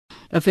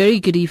A very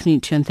good evening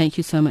to you, and thank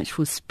you so much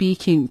for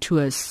speaking to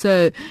us.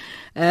 So,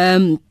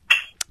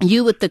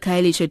 you with the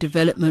Khayelitsha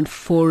Development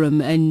Forum,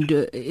 and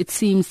it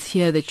seems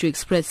here that you're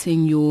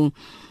expressing your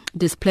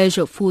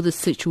displeasure for the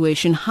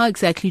situation. How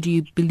exactly do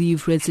you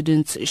believe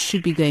residents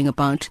should be going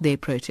about their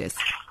protest?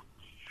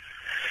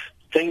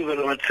 Thank you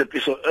very much,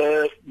 Sepiso.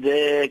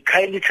 The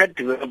Khayelitsha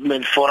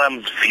Development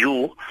Forum's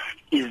view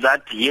is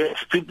that,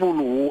 yes, people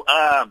who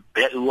are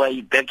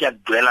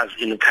backyard dwellers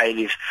in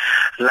Khayelitsha,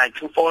 like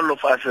all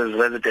of us as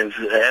residents,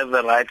 have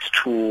a right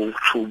to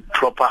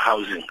proper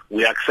housing.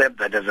 We accept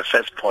that as a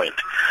first point.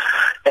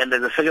 And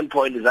then the second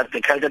point is that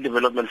the Khayelitsha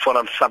Development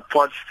Forum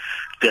supports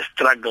the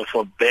struggle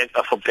for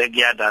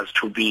backyarders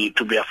to be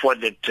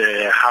afforded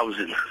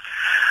housing.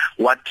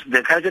 What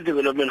the Khayelitsha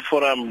Development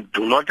Forum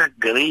do not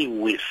agree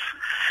with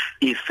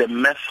is the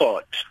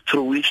method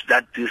through which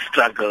that these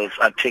struggles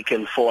are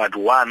taken forward.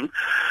 One,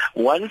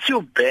 once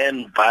you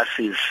ban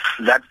buses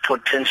that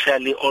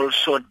potentially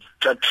also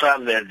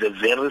travel the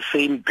very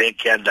same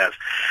backyarders,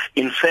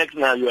 in fact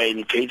now you are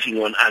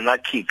engaging on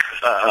anarchic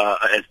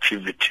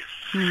activities.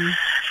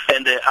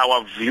 And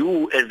our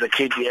view as the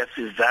KDF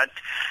is that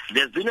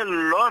there's been a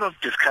lot of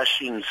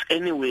discussions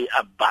anyway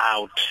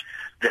about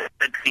the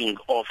setting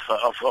of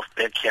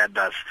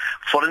backyarders.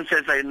 For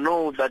instance, I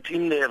know that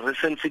in the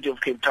recent City of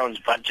Cape Town's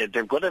budget,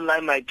 they've got a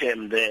line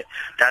item there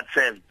that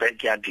says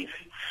backyarding.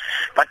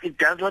 But it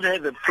does not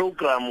have a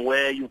program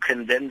where you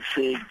can then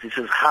say this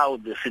is how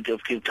the City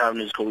of Cape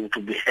Town is going to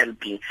be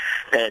helping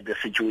the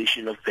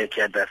situation of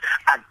backyarders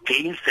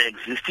against the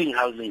existing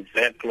housing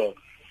backlog.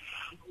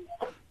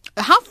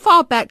 How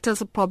far back does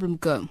the problem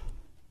go?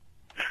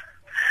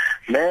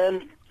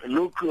 Man,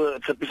 look,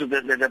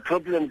 the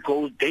problem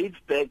dates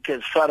back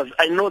as far as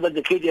I know that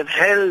the KDF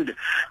held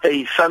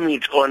a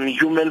summit on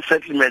human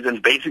settlements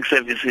and basic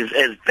services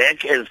as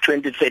back as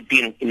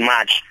 2013 in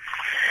March.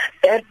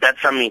 At that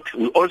summit,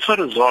 we also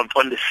resolved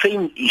on the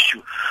same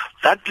issue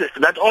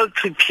that all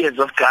 3 tiers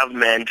of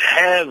government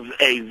have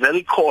a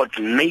very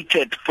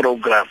coordinated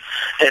program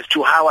as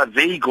to how are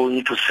they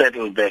going to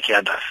settle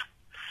backyarders.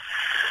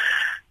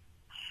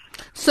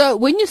 So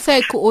when you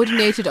say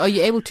coordinated, are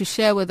you able to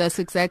share with us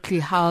exactly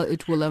how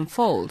it will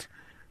unfold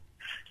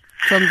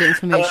from the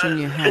information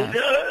you have?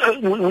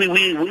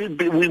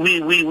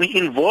 We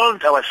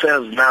involved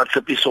ourselves now,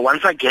 so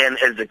once again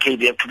as the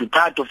KDF to be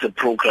part of the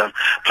program.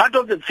 Part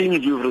of the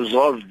things we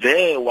resolved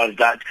there was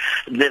that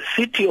the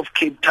City of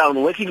Cape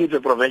Town, working with the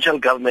provincial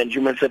government,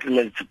 Human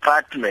Settlements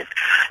Department,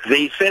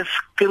 they first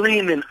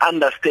screen and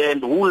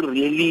understand who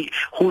really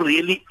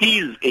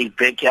is a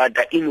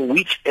backyarder in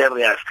which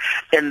areas,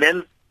 and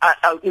then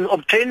in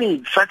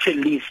obtaining such a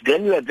list,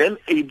 then you are then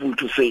able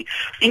to say,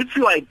 if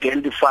you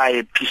identify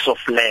a piece of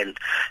land,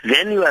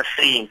 then you are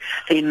saying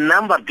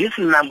this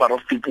number of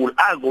people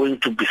are going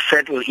to be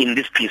settled in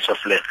this piece of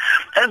land.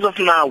 As of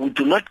now, we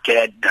do not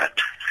get that.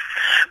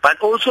 But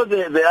also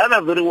the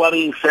other very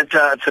worrying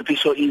factor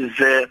is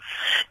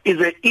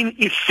the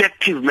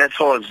ineffective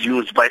methods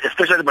used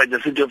especially by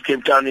the City of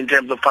Cape Town in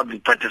terms of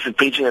public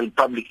participation and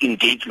public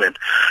engagement.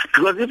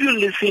 Because if you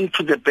listen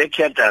to the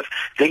backyarders,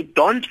 they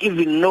don't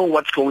even know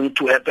what's going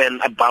to happen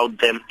about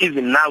them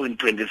even now in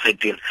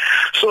 2013.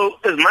 So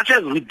as much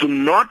as we do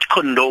not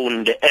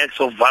condone the acts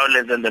of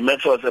violence and the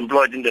methods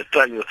employed in the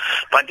struggle,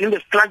 but in the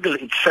struggle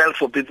itself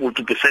for people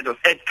to be settled,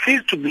 at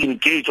least to be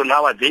engaged on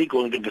how are they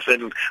going to be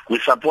settled, we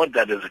support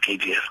that as a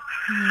KDF.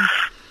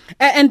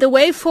 And the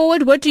way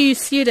forward, what do you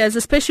see it as,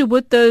 especially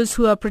with those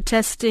who are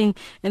protesting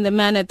in the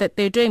manner that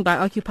they're doing by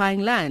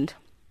occupying land?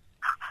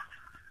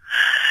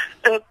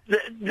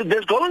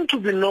 There's going to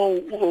be no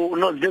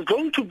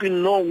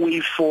way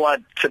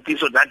forward, so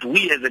that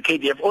we as a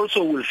KDF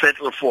also will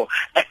settle for,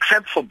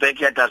 except for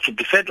backyarders to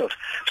be settled.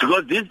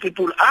 Because these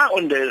people are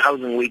on the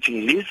housing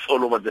waiting lists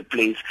all over the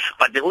place,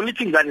 but the only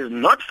thing that is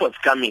not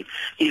forthcoming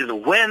is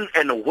when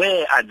and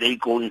where are they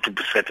going to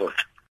be settled.